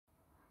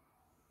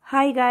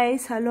Hi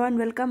guys, hello and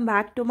welcome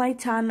back to my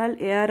channel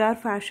ARR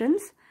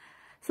Fashions.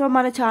 So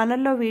మన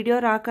ఛానల్లో video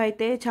రాక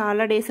అయితే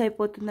చాలా డేస్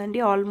అయిపోతుందండి.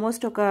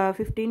 ఆల్మోస్ట్ ఒక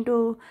 15 to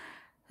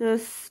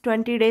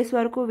 20 డేస్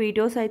వరకు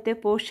వీడియోస్ అయితే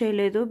పోస్ట్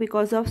చేయలేదు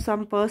because of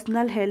some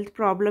personal health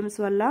problems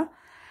వల్ల.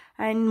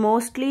 అండ్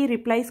మోస్ట్లీ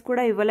రిప్లైస్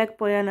కూడా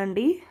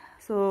ఇవ్వలేకపోయానండి.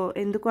 సో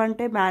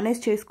ఎందుకంటే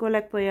మేనేజ్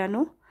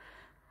చేసుకోలేకపోయాను.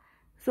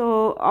 సో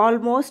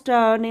ఆల్మోస్ట్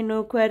నేను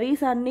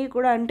క్వెరీస్ అన్నీ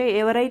కూడా అంటే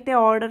ఎవరైతే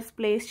ఆర్డర్స్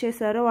ప్లేస్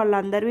చేశారో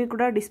వాళ్ళందరివి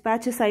కూడా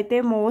డిస్పాచెస్ అయితే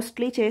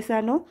మోస్ట్లీ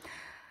చేశాను.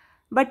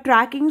 బట్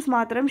ట్రాకింగ్స్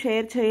మాత్రం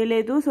షేర్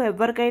చేయలేదు. సో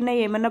ఎవరికైనా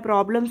ఏమైనా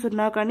ప్రాబ్లమ్స్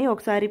ఉన్నా కానీ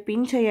ఒకసారి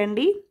పిన్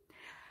చేయండి.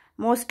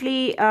 మోస్ట్లీ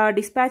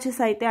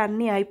డిస్పాచెస్ అయితే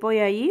అన్నీ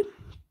అయిపోయాయి.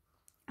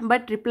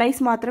 బట్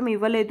రిప్లైస్ మాత్రం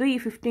ఇవ్వలేదు ఈ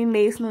 15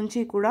 డేస్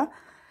నుంచి కూడా.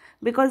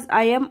 Because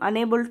I am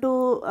unable to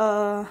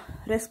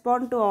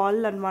respond to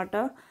all అన్నమాట.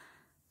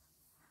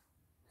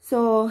 సో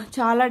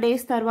చాలా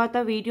డేస్ తర్వాత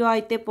వీడియో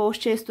అయితే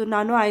పోస్ట్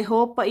చేస్తున్నాను. ఐ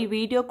హోప్ ఈ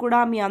వీడియో కూడా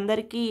మీ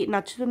అందరికీ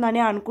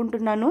నచ్చుతుందని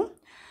అనుకుంటున్నాను.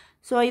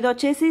 సో ఇది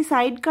వచ్చేసి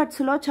సైడ్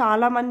కట్స్లో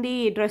చాలామంది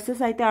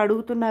డ్రెస్సెస్ అయితే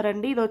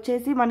అడుగుతున్నారండి. ఇది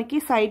వచ్చేసి మనకి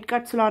సైడ్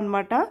కట్స్లో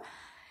అనమాట.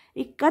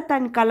 ఇక్కత్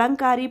అండ్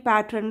కలంకారీ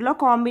ప్యాటర్న్లో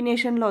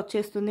కాంబినేషన్లో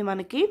వచ్చేస్తుంది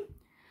మనకి.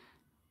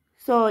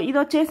 సో ఇది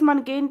వచ్చేసి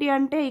మనకి ఏంటి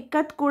అంటే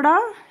ఇక్కత్ కూడా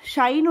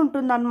షైన్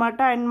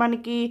ఉంటుందన్నమాట. అండ్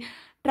మనకి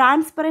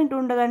ట్రాన్స్పరెంట్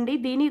ఉండదండి.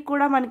 దీనికి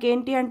కూడా మనకి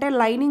ఏంటి అంటే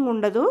లైనింగ్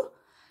ఉండదు.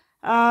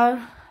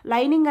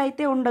 లైనింగ్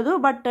అయితే ఉండదు,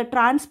 బట్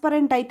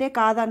ట్రాన్స్పరెంట్ అయితే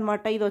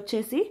కాదనమాట ఇది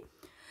వచ్చేసి.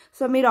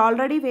 సో మీరు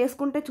ఆల్రెడీ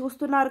వేసుకుంటే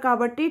చూస్తున్నారు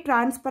కాబట్టి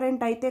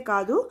ట్రాన్స్పరెంట్ అయితే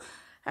కాదు.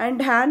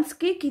 అండ్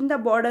హ్యాండ్స్కి కింద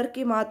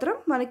బార్డర్కి మాత్రం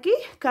మనకి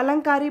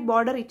కలంకారీ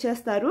బార్డర్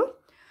ఇచ్చేస్తారు.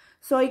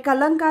 సో ఈ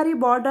కలంకారీ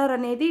బార్డర్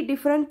అనేది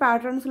డిఫరెంట్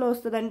ప్యాటర్న్స్లో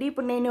వస్తుందండి.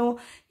 ఇప్పుడు నేను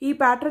ఈ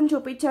ప్యాటర్న్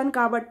చూపించాను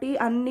కాబట్టి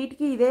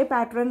అన్నిటికీ ఇదే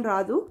ప్యాటర్న్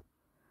రాదు.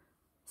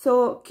 సో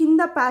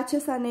కింద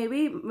ప్యాచెస్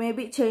అనేవి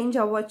మేబీ చేంజ్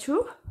అవ్వచ్చు.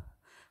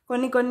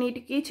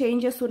 కొన్నిటికి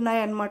చేంజెస్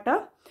ఉన్నాయన్నమాట.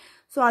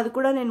 సో అది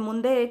కూడా నేను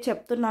ముందే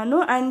చెప్తున్నాను.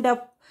 అండ్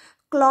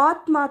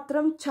క్లాత్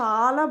మాత్రం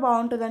చాలా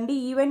బాగుంటుందండి.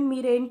 ఈవెన్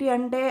మీరేంటి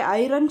అంటే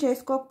ఐరన్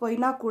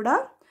చేసుకోకపోయినా కూడా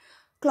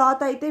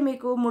క్లాత్ అయితే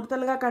మీకు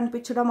ముడతలుగా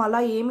కనిపించడం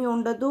అలా ఏమీ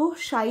ఉండదు.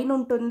 షైన్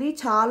ఉంటుంది,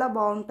 చాలా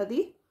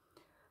బాగుంటుంది.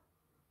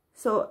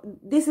 So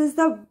this is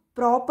the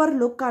proper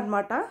look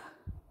అన్నమాట.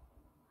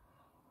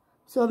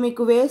 సో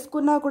మీకు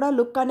వేసుకున్నా కూడా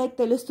లుక్ అనేది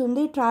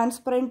తెలుస్తుంది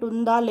ట్రాన్స్పరెంట్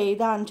ఉందా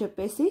లేదా అని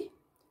చెప్పేసి.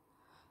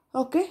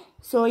 ఓకే,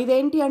 సో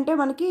ఇదేంటి అంటే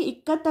మనకి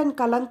ఇక్కత్ అండ్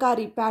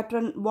కలంకారీ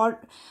ప్యాటర్న్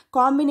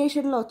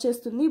కాంబినేషన్లో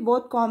వచ్చేస్తుంది,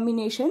 బోత్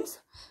కాంబినేషన్స్.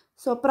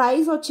 సో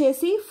ప్రైస్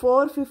వచ్చేసి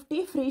 450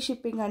 ఫ్రీ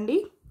షిప్పింగ్ అండి.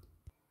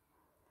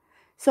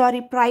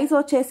 ప్రైస్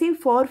వచ్చేసి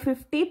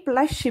 450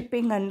 ప్లస్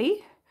షిప్పింగ్ అండి.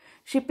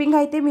 షిప్పింగ్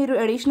అయితే మీరు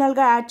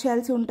అడిషనల్గా యాడ్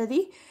చేయాల్సి ఉంటుంది.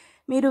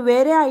 మీరు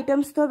వేరే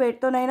ఐటమ్స్తో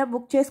వేటితోనైనా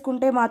బుక్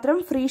చేసుకుంటే మాత్రం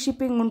ఫ్రీ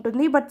షిప్పింగ్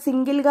ఉంటుంది. బట్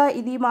సింగిల్గా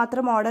ఇది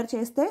మాత్రం ఆర్డర్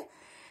చేస్తే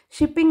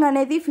షిప్పింగ్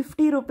అనేది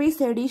 50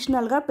 రూపీస్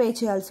అడిషనల్గా పే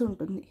చేయాల్సి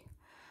ఉంటుంది.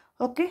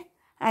 ఓకే,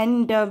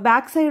 అండ్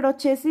బ్యాక్ సైడ్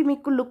వచ్చేసి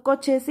మీకు లుక్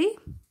వచ్చేసి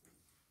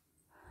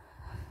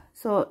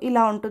సో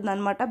ఇలా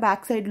ఉంటుందన్నమాట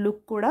బ్యాక్ సైడ్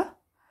లుక్ కూడా.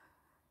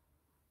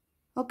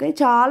 ఓకే,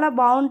 చాలా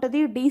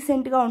బాగుంటుంది,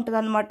 డీసెంట్గా ఉంటుంది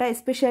అనమాట.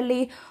 ఎస్పెషల్లీ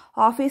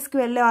ఆఫీస్కి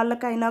వెళ్ళే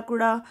వాళ్ళకైనా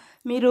కూడా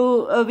మీరు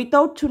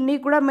వితౌట్ చున్నీ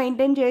కూడా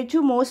మెయింటైన్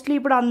చేయొచ్చు. మోస్ట్లీ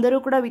ఇప్పుడు అందరూ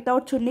కూడా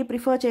వితౌట్ చున్నీ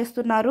ప్రిఫర్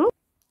చేస్తున్నారు.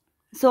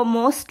 సో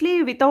మోస్ట్లీ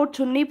వితౌట్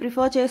చున్నీ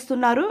ప్రిఫర్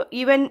చేస్తున్నారు.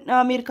 ఈవెన్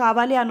మీరు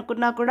కావాలి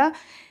అనుకున్నా కూడా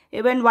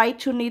ఈవెన్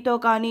వైట్ చున్నీతో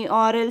కానీ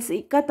ఆరెల్స్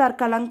ఇక్కత్ ఆర్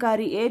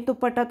కలంకారీ ఏ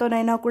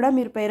దుపట్టాతోనైనా కూడా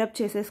మీరు పేరప్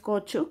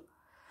చేసేసుకోవచ్చు.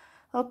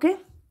 ఓకే,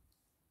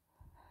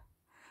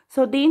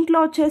 సో దీంట్లో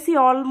వచ్చేసి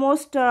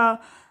ఆల్మోస్ట్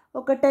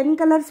ఒక 10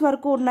 కలర్స్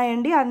వరకు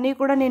ఉన్నాయండి. అన్నీ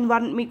కూడా నేను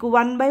మీకు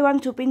 1 by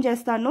 1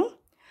 చూపించేస్తాను.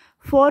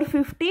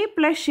 450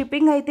 ప్లస్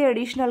షిప్పింగ్ అయితే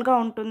అడిషనల్గా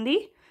ఉంటుంది.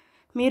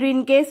 మీరు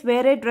ఇన్ కేస్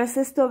వేరే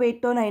డ్రెస్సెస్తో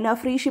వేటితోనైనా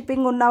ఫ్రీ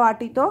షిప్పింగ్ ఉన్న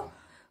వాటితో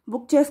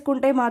బుక్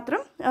చేసుకుంటే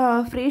మాత్రం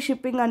ఫ్రీ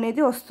షిప్పింగ్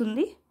అనేది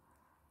వస్తుంది.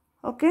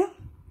 ఓకే,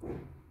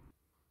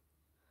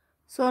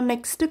 సో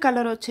నెక్స్ట్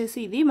కలర్ వచ్చేసి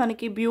ఇది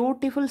మనకి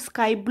బ్యూటిఫుల్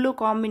స్కై బ్లూ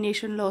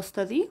కాంబినేషన్లో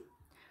వస్తుంది.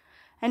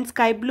 అండ్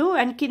స్కై బ్లూ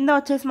అండ్ కింద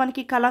వచ్చేసి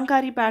మనకి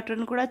కలంకారీ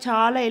ప్యాటర్న్ కూడా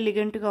చాలా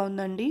ఎలిగెంట్గా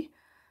ఉందండి.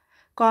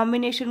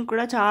 కాంబినేషన్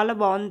కూడా చాలా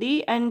బాగుంది.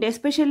 అండ్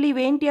ఎస్పెషల్లీ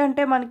ఇవేంటి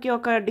అంటే మనకి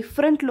ఒక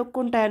డిఫరెంట్ లుక్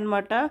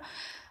ఉంటాయన్నమాట.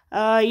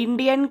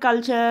 ఇండియన్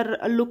కల్చర్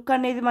లుక్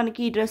అనేది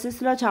మనకి ఈ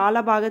డ్రెస్సెస్లో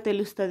చాలా బాగా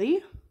తెలుస్తుంది.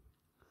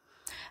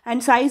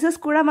 అండ్ సైజెస్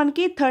కూడా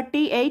మనకి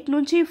 38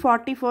 నుంచి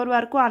 44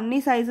 వరకు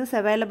అన్ని సైజెస్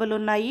అవైలబుల్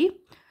ఉన్నాయి.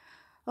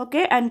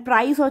 ఓకే, అండ్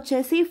ప్రైస్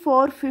వచ్చేసి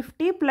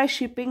 450 ప్లస్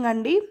షిప్పింగ్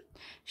అండి.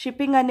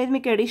 షిప్పింగ్ అనేది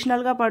మీకు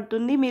అడిషనల్గా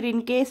పడుతుంది. మీరు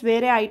ఇన్ కేస్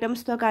వేరే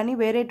ఐటమ్స్తో కానీ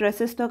వేరే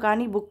డ్రెస్సెస్తో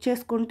కానీ బుక్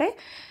చేసుకుంటే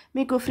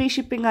మీకు ఫ్రీ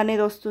షిప్పింగ్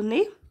అనేది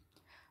వస్తుంది.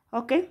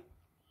 ఓకే,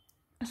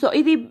 సో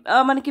ఇది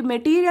మనకి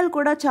మెటీరియల్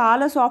కూడా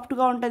చాలా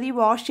సాఫ్ట్గా ఉంటుంది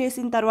వాష్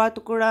చేసిన తర్వాత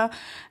కూడా.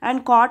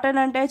 అండ్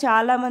కాటన్ అంటే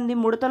చాలామంది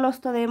ముడతలు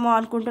వస్తుందేమో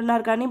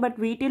అనుకుంటున్నారు కానీ బట్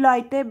వీటిలో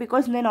అయితే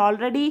బికాజ్ నేను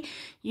ఆల్రెడీ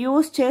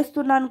యూస్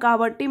చేస్తున్నాను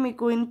కాబట్టి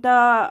మీకు ఇంత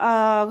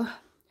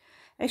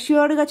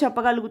అష్యూర్డ్గా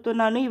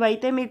చెప్పగలుగుతున్నాను.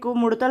 ఇవైతే మీకు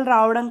ముడతలు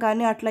రావడం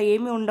కానీ అట్లా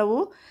ఏమీ ఉండవు.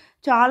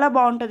 చాలా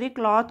బాగుంటుంది.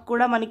 క్లాత్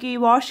కూడా మనకి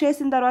వాష్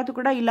చేసిన తర్వాత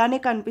కూడా ఇలానే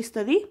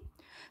కనిపిస్తుంది.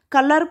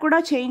 కలర్ కూడా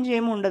చేంజ్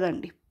ఏమి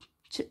ఉండదండి.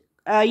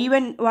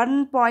 ఈవెన్ 1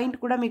 పాయింట్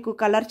కూడా మీకు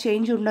కలర్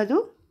చేంజ్ ఉండదు.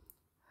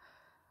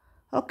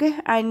 ఓకే.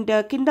 అండ్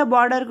కింద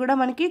బార్డర్ కూడా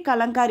మనకి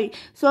కలంకారీ.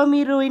 సో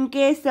మీరు ఇన్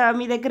కేస్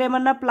మీ దగ్గర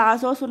ఏమన్నా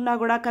ప్లాజోస్ ఉన్నా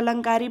కూడా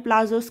కలంకారీ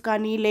ప్లాజోస్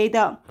కానీ,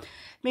 లేదా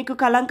మీకు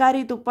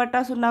కలంకారీ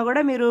దుప్పట్టాస్ ఉన్నా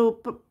కూడా మీరు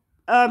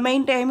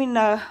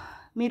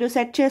మీరు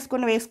సెట్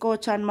చేసుకుని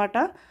వేసుకోవచ్చు అనమాట.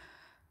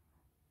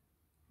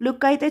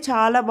 లుక్ అయితే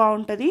చాలా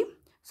బాగుంటుంది.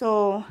 సో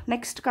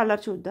నెక్స్ట్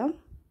కలర్ చూద్దాం.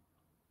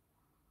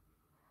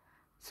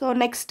 సో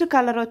నెక్స్ట్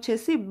కలర్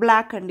వచ్చేసి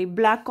బ్లాక్ అండి.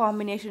 బ్లాక్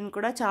కాంబినేషన్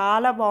కూడా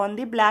చాలా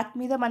బాగుంది. బ్లాక్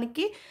మీద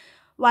మనకి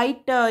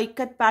వైట్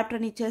ఇక్కత్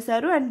ప్యాటర్న్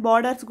ఇచ్చేసారు అండ్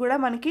బార్డర్స్ కూడా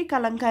మనకి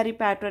కలంకారీ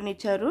ప్యాటర్న్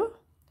ఇచ్చారు.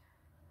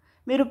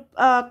 మీరు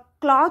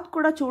క్లాత్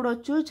కూడా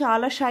చూడొచ్చు,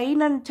 చాలా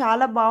షైన్ అండ్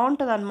చాలా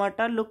బాగుంటుంది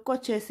అనమాట లుక్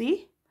వచ్చేసి.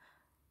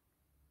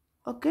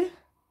 ఓకే.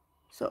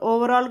 సో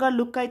ఓవరాల్గా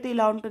లుక్ అయితే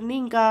ఇలా ఉంటుంది.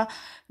 ఇంకా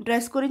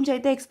డ్రెస్ గురించి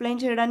అయితే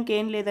ఎక్స్ప్లెయిన్ చేయడానికి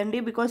ఏం లేదండి,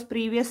 బికాస్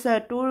ప్రీవియస్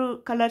 2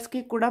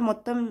 కలర్స్కి కూడా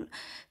మొత్తం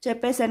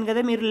చెప్పేశాను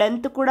కదా. మీరు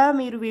లెంత్ కూడా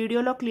మీరు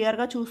వీడియోలో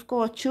క్లియర్గా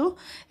చూసుకోవచ్చు,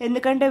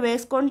 ఎందుకంటే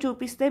వేసుకొని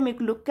చూపిస్తే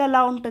మీకు లుక్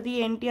ఎలా ఉంటుంది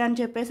ఏంటి అని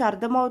చెప్పేసి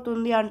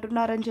అర్థమవుతుంది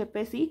అంటున్నారని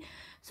చెప్పేసి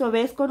సో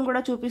వేసుకొని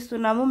కూడా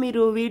చూపిస్తున్నాము.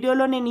 మీరు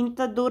వీడియోలో నేను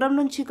ఇంత దూరం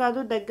నుంచి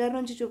కాదు దగ్గర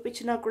నుంచి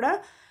చూపించినా కూడా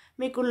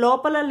మీకు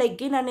లోపల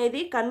లెగ్గిన్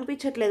అనేది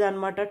కనిపించట్లేదు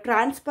అనమాట,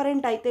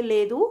 ట్రాన్స్పరెంట్ అయితే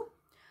లేదు.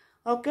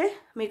 ఓకే,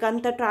 మీకు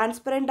అంత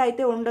ట్రాన్స్పరెంట్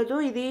అయితే ఉండదు.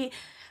 ఇది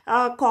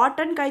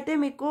కాటన్కి అయితే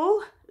మీకు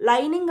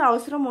లైనింగ్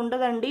అవసరం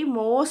ఉండదండి,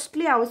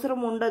 మోస్ట్లీ అవసరం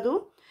ఉండదు.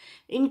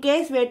 ఇన్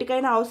కేస్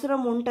వేటికైనా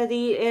అవసరం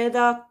ఉంటుంది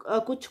లేదా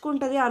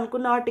కుచ్చుకుంటుంది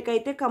అనుకున్న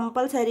వాటికైతే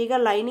కంపల్సరీగా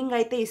లైనింగ్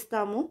అయితే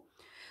ఇస్తాము.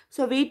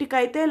 సో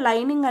వీటికైతే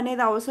లైనింగ్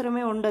అనేది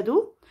అవసరమే ఉండదు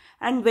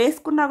అండ్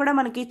వేసుకున్నా కూడా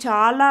మనకి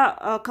చాలా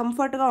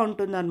కంఫర్ట్గా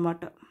ఉంటుంది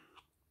అనమాట.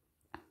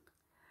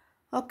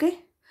 ఓకే.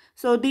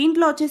 సో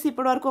దీంట్లో వచ్చేసి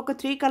ఇప్పటివరకు ఒక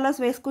 3 కలర్స్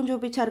వేసుకొని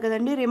చూపించారు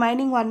కదండి.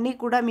 రిమైనింగ్ అన్నీ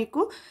కూడా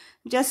మీకు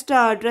జస్ట్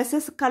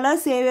డ్రెస్సెస్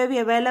కలర్స్ ఏవేవి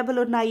అవైలబుల్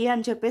ఉన్నాయి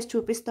అని చెప్పేసి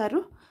చూపిస్తారు.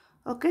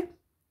 ఓకే.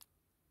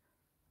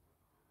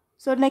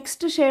 సో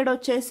నెక్స్ట్ షేడ్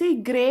వచ్చేసి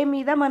గ్రే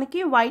మీద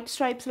మనకి వైట్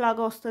స్ట్రైప్స్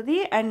లాగా వస్తుంది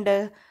అండ్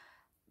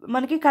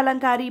మనకి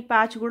కలంకారీ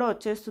ప్యాచ్ కూడా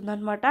వచ్చేస్తుంది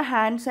అనమాట.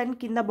 హ్యాండ్స్ అండ్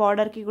కింద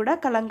బార్డర్కి కూడా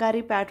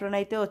కలంకారీ ప్యాటర్న్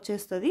అయితే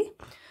వచ్చేస్తుంది.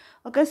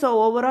 ఓకే. సో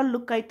ఓవరాల్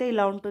లుక్ అయితే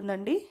ఇలా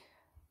ఉంటుందండి.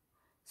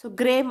 సో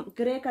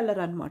గ్రే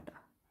కలర్ అనమాట.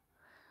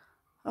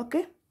 ఓకే.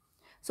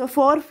 సో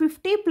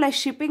 450 ప్లస్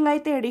షిప్పింగ్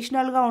అయితే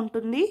అడిషనల్గా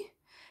ఉంటుంది.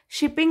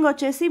 షిప్పింగ్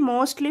వచ్చేసి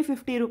మోస్ట్లీ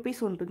 50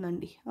 రూపీస్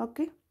ఉంటుందండి.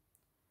 ఓకే.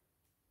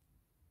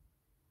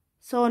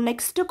 సో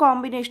నెక్స్ట్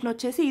కాంబినేషన్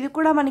వచ్చేసి ఇది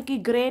కూడా మనకి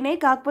గ్రేనే,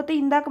 కాకపోతే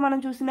ఇందాక మనం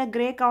చూసిన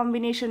గ్రే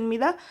కాంబినేషన్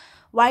మీద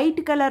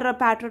వైట్ కలర్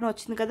ప్యాటర్న్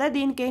వచ్చింది కదా,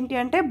 దీనికి ఏంటి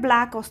అంటే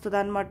బ్లాక్ వస్తుంది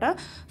అనమాట.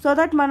 సో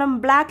దట్ మనం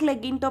బ్లాక్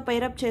లెగ్గిన్తో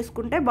పైరప్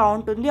చేసుకుంటే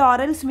బాగుంటుంది.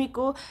 ఆరెల్స్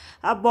మీకు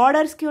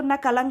బార్డర్స్కి ఉన్న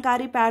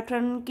కలంకారీ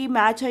ప్యాటర్న్కి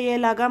మ్యాచ్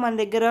అయ్యేలాగా మన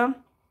దగ్గర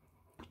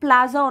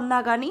ప్లాజా ఉన్నా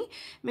కానీ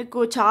మీకు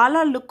చాలా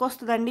లుక్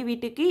వస్తుందండి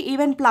వీటికి.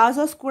 ఈవెన్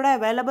ప్లాజోస్ కూడా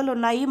అవైలబుల్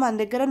ఉన్నాయి మన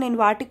దగ్గర, నేను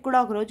వాటికి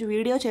కూడా ఒకరోజు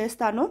వీడియో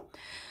చేస్తాను.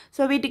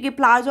 సో వీటికి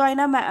ప్లాజో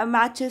అయినా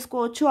మ్యాచ్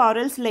చేసుకోవచ్చు,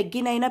 ఆరెల్స్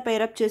లెగ్గిన్ అయినా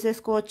పేరప్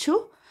చేసేసుకోవచ్చు.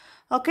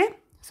 ఓకే.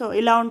 సో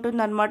ఇలా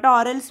ఉంటుందన్నమాట.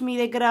 ఆరెల్స్ మీ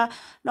దగ్గర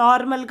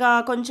నార్మల్గా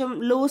కొంచెం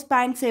లూజ్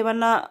ప్యాంట్స్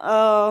ఏమన్నా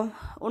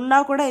ఉన్నా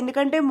కూడా,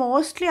 ఎందుకంటే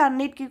మోస్ట్లీ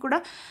అన్నిటికీ కూడా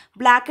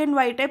బ్లాక్ అండ్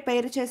వైటే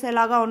పేర్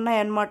చేసేలాగా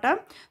ఉన్నాయన్నమాట.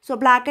 సో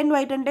బ్లాక్ అండ్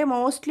వైట్ అంటే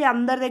మోస్ట్లీ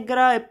అందరి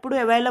దగ్గర ఎప్పుడు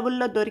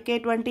అవైలబుల్లో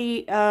దొరికేటువంటి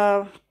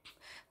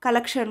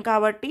కలెక్షన్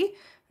కాబట్టి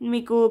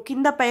మీకు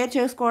కింద పేర్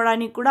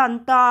చేసుకోవడానికి కూడా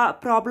అంత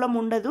ప్రాబ్లం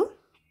ఉండదు.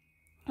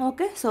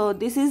 Okay. So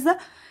this is the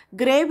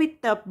grey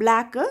with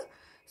black.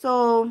 So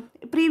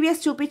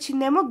previous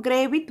చూపించిందేమో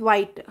grey with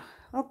white.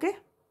 Okay.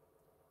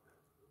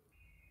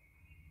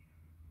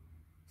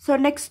 So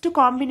next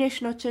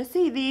combination వచ్చేసి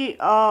ఇది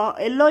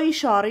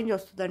ఎల్లోయిష్ ఆరెంజ్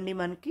వస్తుందండి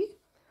మనకి.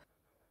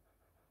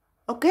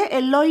 ఓకే.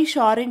 ఎల్లోయిష్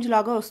ఆరెంజ్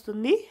లాగా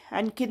వస్తుంది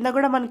అండ్ కింద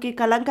కూడా మనకి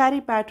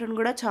కలంకారీ ప్యాటర్న్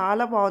కూడా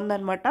చాలా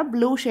బాగుందన్నమాట.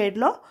 బ్లూ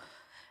షేడ్లో,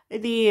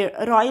 ఇది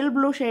రాయల్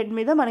బ్లూ షేడ్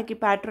మీద మనకి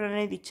ప్యాటర్న్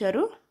అనేది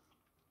ఇచ్చారు,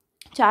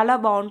 చాలా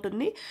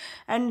బాగుంటుంది.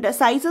 అండ్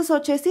సైజెస్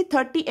వచ్చేసి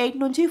 38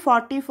 నుంచి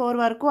 44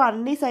 వరకు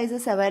అన్ని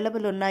సైజెస్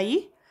అవైలబుల్ ఉన్నాయి.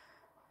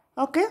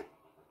 ఓకే.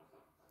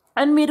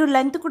 అండ్ మీరు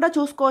లెంత్ కూడా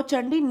చూసుకోవచ్చు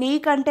అండి, నీ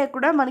కంటే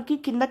కూడా మనకి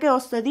కిందకే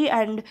వస్తుంది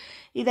అండ్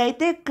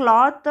ఇదైతే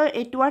క్లాత్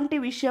ఎటువంటి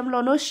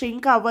విషయంలోనూ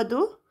ష్రింక్ అవ్వదు.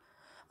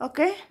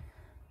 ఓకే.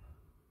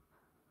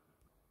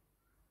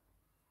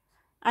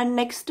 అండ్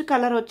నెక్స్ట్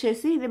కలర్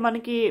వచ్చేసి ఇది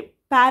మనకి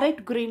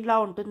ప్యారెట్ గ్రీన్లా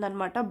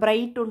ఉంటుందన్నమాట,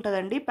 బ్రైట్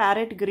ఉంటుందండి.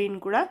 ప్యారెట్ గ్రీన్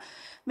కూడా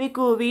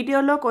మీకు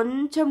వీడియోలో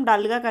కొంచెం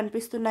డల్గా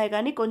కనిపిస్తున్నాయి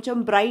కానీ కొంచెం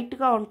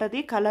బ్రైట్గా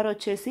ఉంటుంది కలర్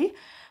వచ్చేసి.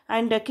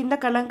 అండ్ కింద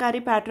కలంకారీ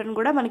ప్యాటర్న్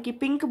కూడా మనకి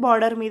పింక్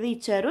బార్డర్ మీద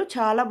ఇచ్చారు,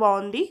 చాలా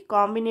బాగుంది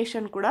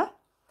కాంబినేషన్ కూడా.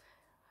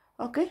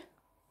 ఓకే.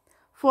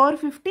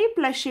 450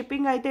 ప్లస్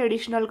షిప్పింగ్ అయితే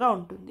అడిషనల్గా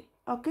ఉంటుంది.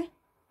 ఓకే.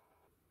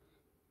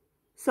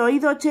 సో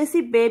ఇది వచ్చేసి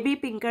బేబీ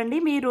పింక్ అండి.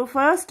 మీరు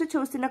ఫస్ట్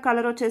చూసిన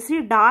కలర్ వచ్చేసి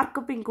డార్క్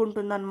పింక్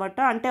ఉంటుందన్నమాట,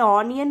 అంటే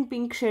ఆనియన్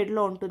పింక్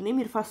షేడ్లో ఉంటుంది.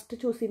 మీరు ఫస్ట్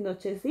చూసింది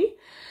వచ్చేసి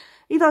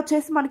ఇది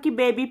వచ్చేసి మనకి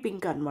బేబీ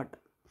పింక్ అనమాట.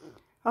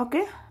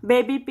 ఓకే.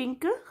 బేబీ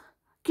పింక్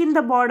కింద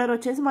బార్డర్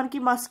వచ్చేసి మనకి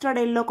మస్టర్డ్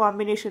ఎల్లో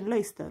కాంబినేషన్లో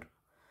ఇస్తారు.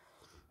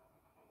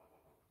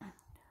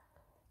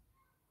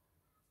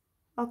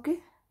 ఓకే.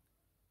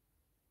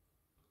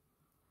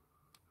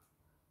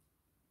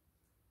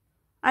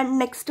 అండ్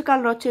నెక్స్ట్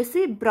కలర్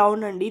వచ్చేసి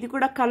బ్రౌన్ అండి. ఇది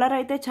కూడా కలర్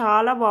అయితే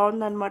చాలా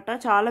బాగుందన్నమాట,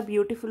 చాలా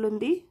బ్యూటిఫుల్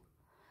ఉంది.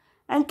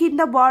 అండ్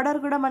కింద బార్డర్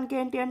కూడా మనకి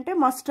ఏంటి అంటే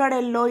మస్టర్డ్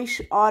ఎల్లోయిష్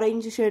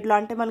ఆరెంజ్ షేడ్లో,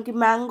 అంటే మనకి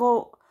మ్యాంగో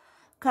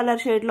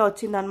కలర్ షేడ్లో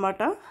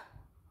వచ్చిందనమాట.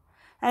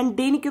 అండ్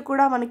దీనికి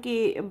కూడా మనకి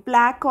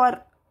బ్లాక్ ఆర్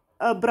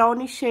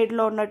బ్రౌనిష్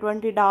షేడ్లో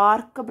ఉన్నటువంటి,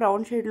 డార్క్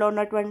బ్రౌన్ షేడ్లో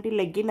ఉన్నటువంటి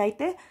లెగ్గిన్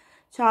అయితే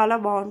చాలా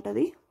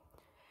బాగుంటుంది.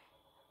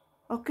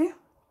 ఓకే,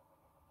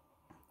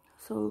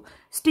 సో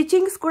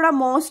స్టిచ్చింగ్స్ కూడా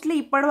మోస్ట్లీ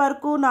ఇప్పటి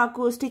వరకు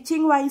నాకు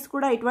స్టిచ్చింగ్ వైజ్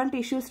కూడా ఎటువంటి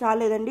ఇష్యూస్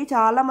రాలేదండి.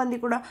 చాలామంది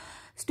కూడా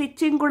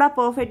స్టిచ్చింగ్ కూడా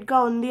పర్ఫెక్ట్గా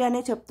ఉంది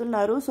అనే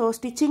చెప్తున్నారు. సో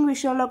స్టిచ్చింగ్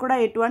విషయంలో కూడా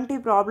ఎటువంటి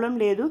ప్రాబ్లం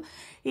లేదు.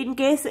 ఇన్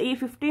కేస్ ఈ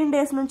 15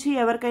 డేస్ నుంచి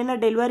ఎవరికైనా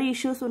డెలివరీ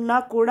ఇష్యూస్ ఉన్నా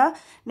కూడా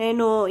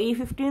నేను ఈ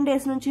 15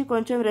 డేస్ నుంచి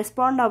కొంచెం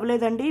రెస్పాండ్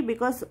అవ్వలేదండి.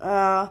 బికాస్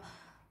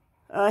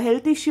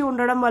హెల్త్ ఇష్యూ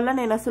ఉండడం వల్ల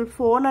నేను అసలు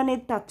ఫోన్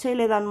అనేది టచ్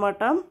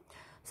చేయలేదన్నమాట.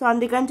 సో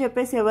అందుకని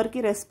చెప్పేసి ఎవరికి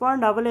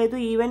రెస్పాండ్ అవ్వలేదు,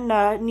 ఈవెన్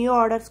న్యూ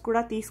ఆర్డర్స్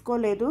కూడా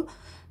తీసుకోలేదు.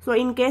 సో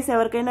ఇన్ కేస్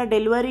ఎవరికైనా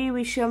డెలివరీ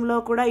విషయంలో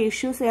కూడా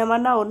ఇష్యూస్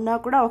ఏమన్నా ఉన్నా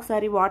కూడా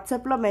ఒకసారి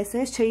వాట్సాప్లో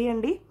మెసేజ్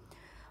చేయండి.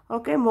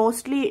 ఓకే,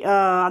 మోస్ట్లీ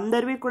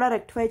అందరివి కూడా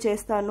రెక్టిఫై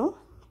చేస్తాను.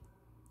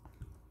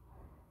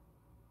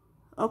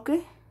 Okay,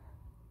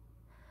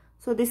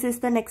 so this is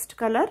the next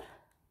colour.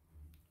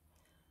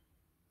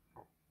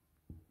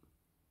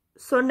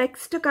 So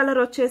next colour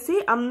వచ్చేసి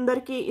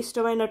అందరికీ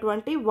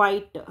ఇష్టమైనటువంటి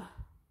వైట్.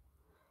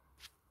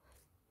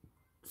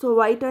 సో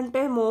వైట్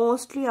అంటే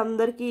మోస్ట్లీ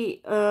అందరికీ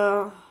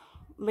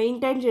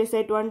మెయింటైన్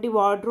చేసేటువంటి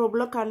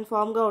వార్డ్రోబ్లో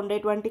కన్ఫామ్గా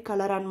ఉండేటువంటి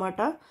కలర్ అనమాట.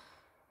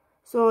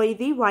 సో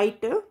ఇది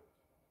వైట్.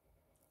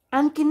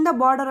 అండ్ కింద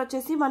బార్డర్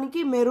వచ్చేసి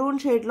మనకి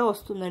మెరూన్ షేడ్లో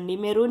వస్తుందండి.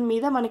 మెరూన్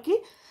మీద మనకి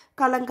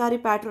కలంకారీ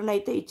ప్యాటర్న్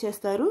అయితే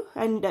ఇచ్చేస్తారు.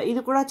 అండ్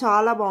ఇది కూడా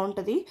చాలా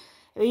బాగుంటుంది.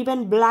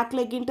 ఈవెన్ బ్లాక్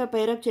లెగ్గిన్తో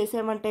పేరప్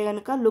చేసామంటే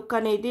కనుక లుక్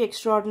అనేది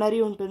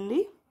ఎక్స్ట్రాడినరీ ఉంటుంది.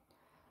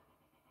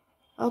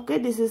 Okay,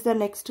 this is the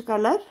next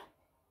colour.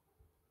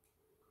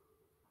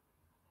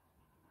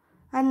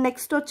 And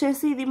next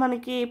వచ్చేసి ఇది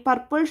మనకి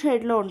పర్పుల్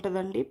షేడ్లో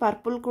ఉంటుందండి.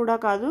 పర్పుల్ కూడా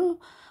కాదు,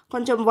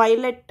 కొంచెం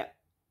వైలెట్,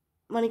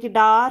 మనకి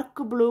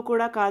డార్క్ బ్లూ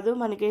కూడా కాదు,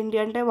 మనకి ఏంటి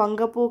అంటే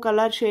వంగపూ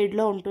కలర్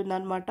షేడ్లో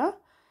ఉంటుందన్నమాట.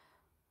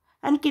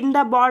 అండ్ కింద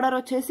బార్డర్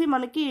వచ్చేసి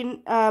మనకి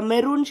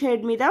మెరూన్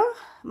షేడ్ మీద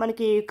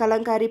మనకి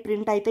కలంకారీ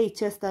ప్రింట్ అయితే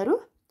ఇచ్చేస్తారు.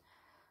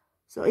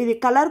 సో ఇది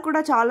కలర్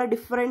కూడా చాలా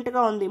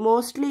డిఫరెంట్గా ఉంది.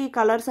 మోస్ట్లీ ఈ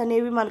కలర్స్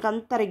అనేవి మనకు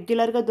అంత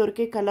రెగ్యులర్గా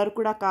దొరికే కలర్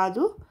కూడా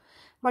కాదు,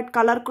 బట్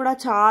కలర్ కూడా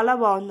చాలా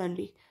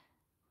బాగుందండి.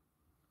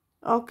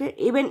 ఓకే,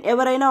 ఈవెన్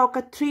ఎవరైనా ఒక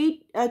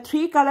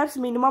త్రీ కలర్స్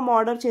మినిమం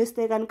ఆర్డర్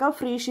చేస్తే కనుక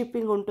ఫ్రీ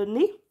షిప్పింగ్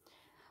ఉంటుంది.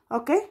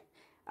 ఓకే,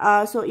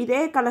 సో ఇదే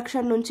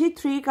కలెక్షన్ నుంచి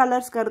 3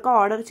 కలర్స్ కనుక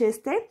ఆర్డర్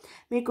చేస్తే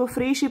మీకు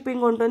ఫ్రీ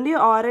షిప్పింగ్ ఉంటుంది.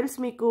 ఆర్ఎల్స్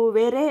మీకు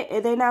వేరే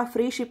ఏదైనా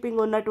ఫ్రీ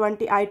షిప్పింగ్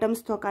ఉన్నటువంటి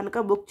ఐటమ్స్తో కనుక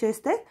బుక్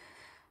చేస్తే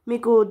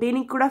మీకు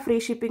దీనికి కూడా ఫ్రీ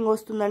షిప్పింగ్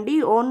వస్తుందండి.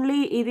 ఓన్లీ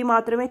ఇది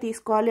మాత్రమే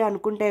తీసుకోవాలి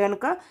అనుకుంటే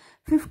కనుక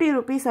 50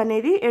 రూపీస్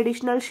అనేది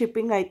అడిషనల్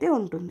షిప్పింగ్ అయితే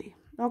ఉంటుంది.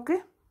 ఓకే,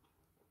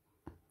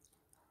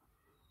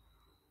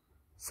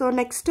 సో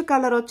నెక్స్ట్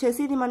కలర్ వచ్చేసి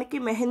ఇది మనకి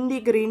మెహందీ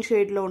గ్రీన్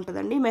షేడ్లో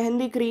ఉంటుందండి.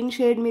 మెహందీ గ్రీన్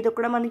షేడ్ మీద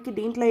కూడా మనకి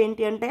దీంట్లో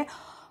ఏంటి అంటే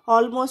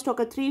ఆల్మోస్ట్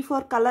ఒక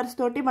 3-4 కలర్స్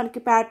తోటి మనకి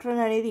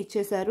ప్యాటర్న్ అనేది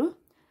ఇచ్చేసారు.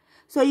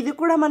 సో ఇది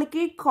కూడా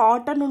మనకి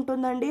కాటన్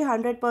ఉంటుందండి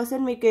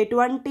 100%. మీకు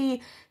ఎటువంటి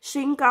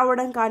ష్రింక్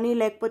అవ్వడం కానీ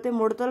లేకపోతే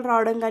ముడతలు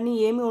రావడం కానీ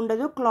ఏమీ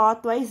ఉండదు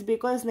క్లాత్ వైజ్.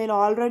 బికాజ్ నేను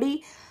ఆల్రెడీ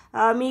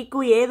మీకు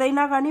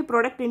ఏదైనా కానీ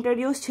ప్రోడక్ట్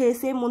ఇంట్రడ్యూస్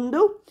చేసే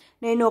ముందు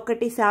నేను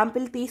ఒకటి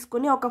శాంపిల్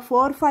తీసుకుని ఒక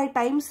 4-5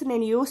 టైమ్స్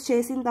నేను యూస్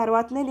చేసిన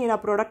తర్వాతనే నేను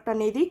ఆ ప్రోడక్ట్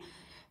అనేది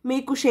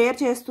మీకు షేర్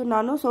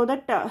చేస్తున్నాను. సో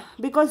దట్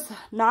బికాజ్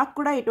నాకు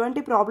కూడా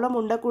ఎటువంటి ప్రాబ్లం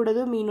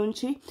ఉండకూడదు మీ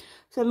నుంచి,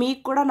 సో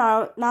మీకు కూడా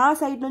నా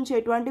సైడ్ నుంచి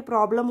ఎటువంటి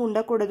ప్రాబ్లం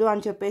ఉండకూడదు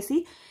అని చెప్పేసి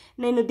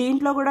నేను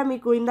దీంట్లో కూడా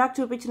మీకు ఇందాక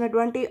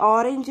చూపించినటువంటి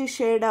ఆరెంజ్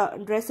షేడ్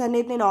డ్రెస్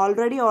అనేది నేను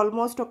ఆల్రెడీ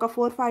ఆల్మోస్ట్ ఒక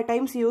 4-5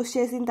 టైమ్స్ యూస్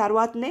చేసిన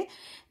తర్వాతనే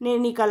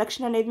నేను ఈ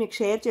కలెక్షన్ అనేది మీకు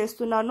షేర్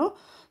చేస్తున్నాను.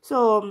 సో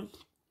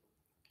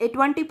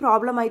ఎటువంటి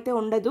ప్రాబ్లం అయితే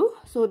ఉండదు.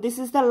 So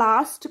this is the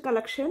last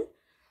collection.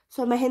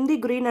 So mehndi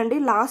green అండి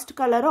last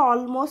colour.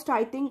 Almost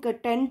I think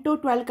 10 to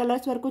 12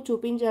 colours వరకు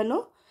చూపించాను.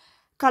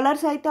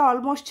 కలర్స్ అయితే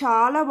ఆల్మోస్ట్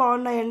చాలా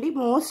బాగున్నాయండి.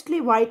 మోస్ట్లీ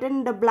వైట్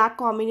అండ్ బ్లాక్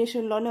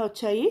కాంబినేషన్లోనే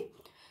వచ్చాయి.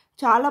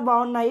 చాలా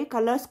బాగున్నాయి,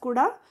 కలర్స్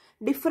కూడా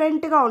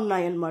డిఫరెంట్గా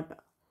ఉన్నాయి అన్నమాట.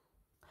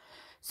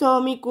 సో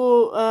మీకు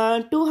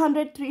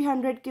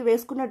 200-300కి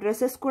వేసుకున్న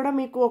డ్రెస్సెస్ కూడా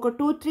మీకు ఒక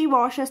 2-3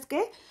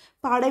 వాషెస్కే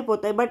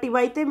పాడైపోతాయి. బట్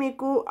ఇవైతే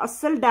మీకు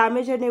అస్సలు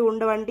డ్యామేజ్ అనేవి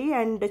ఉండవండి.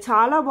 అండ్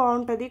చాలా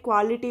బాగుంటుంది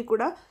క్వాలిటీ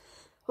కూడా.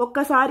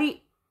 ఒక్కసారి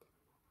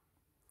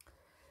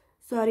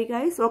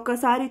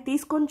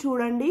తీసుకొని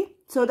చూడండి,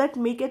 సో దట్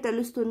మీకే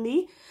తెలుస్తుంది.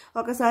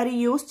 ఒకసారి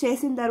యూస్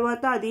చేసిన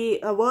తర్వాత అది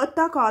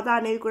వర్తా కాదా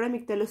అనేది కూడా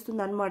మీకు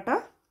తెలుస్తుంది అనమాట.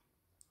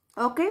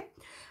 ఓకే,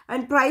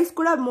 అండ్ ప్రైస్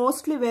కూడా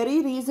మోస్ట్లీ వెరీ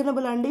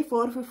రీజనబుల్ అండి.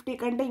 450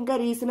 కంటే ఇంకా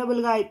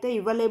రీజనబుల్గా అయితే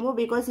ఇవ్వలేము.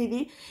 బికాస్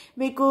ఇది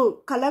మీకు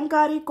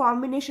కలంకారీ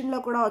కాంబినేషన్లో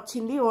కూడా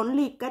వచ్చింది.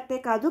 ఓన్లీ ఇక్కత్తే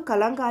కాదు,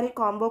 కలంకారీ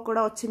కాంబో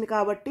కూడా వచ్చింది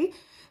కాబట్టి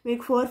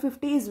మీకు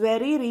 450 is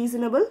very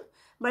reasonable.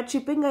 But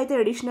shipping అయితే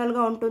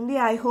అడిషనల్గా ఉంటుంది.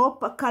 I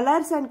hope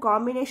colours and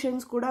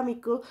combinations కూడా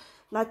మీకు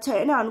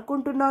నచ్చాయని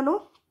అనుకుంటున్నాను.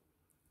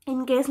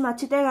 ఇన్ కేస్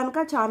నచ్చితే కనుక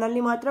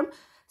ఛానల్ని మాత్రం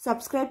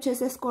సబ్స్క్రైబ్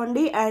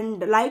చేసేసుకోండి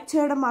అండ్ లైక్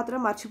చేయడం మాత్రం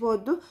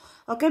మర్చిపోవద్దు.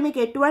 ఓకే, మీకు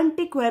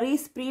ఎటువంటి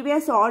క్వెరీస్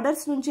ప్రీవియస్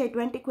ఆర్డర్స్ నుంచి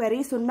ఎటువంటి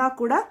క్వెరీస్ ఉన్నా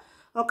కూడా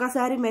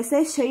ఒకసారి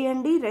మెసేజ్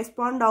చేయండి,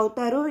 రెస్పాండ్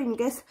అవుతారు. ఇన్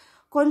కేస్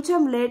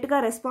కొంచెం లేట్గా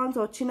రెస్పాన్స్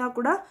వచ్చినా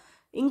కూడా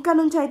ఇంకా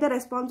నుంచి అయితే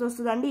రెస్పాన్స్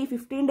వస్తుందండి. ఈ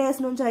 15 days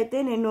నుంచి అయితే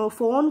నేను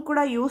ఫోన్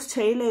కూడా యూస్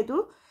చేయలేదు,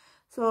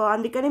 సో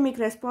అందుకని మీకు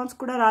రెస్పాన్స్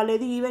కూడా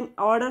రాలేదు. ఈవెన్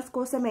ఆర్డర్స్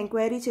కోసం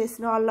ఎంక్వైరీ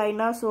చేసిన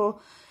వాళ్ళైనా. So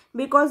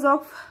because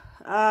of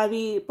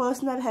the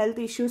personal health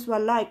issues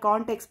valla I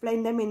can't explain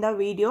them in the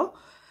video,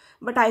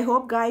 but I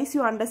hope guys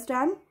you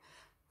understand.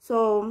 So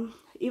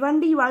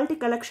ఇవండి ఇవాల్టి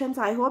కలెక్షన్స్.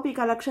 ఐ హోప్ ఈ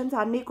కలెక్షన్స్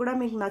అన్నీ కూడా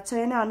మీకు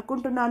నచ్చాయని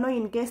అనుకుంటున్నాను.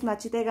 ఇన్ కేస్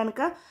నచ్చితే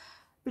కనుక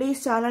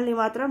ప్లీజ్ ఛానల్ని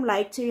మాత్రం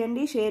లైక్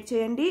చేయండి, షేర్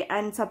చేయండి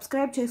అండ్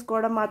సబ్స్క్రైబ్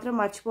చేసుకోవడం మాత్రం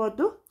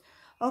మర్చిపోవద్దు.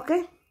 Okay,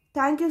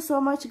 thank you so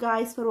much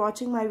guys for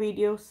watching my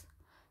videos.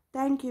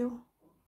 Thank you.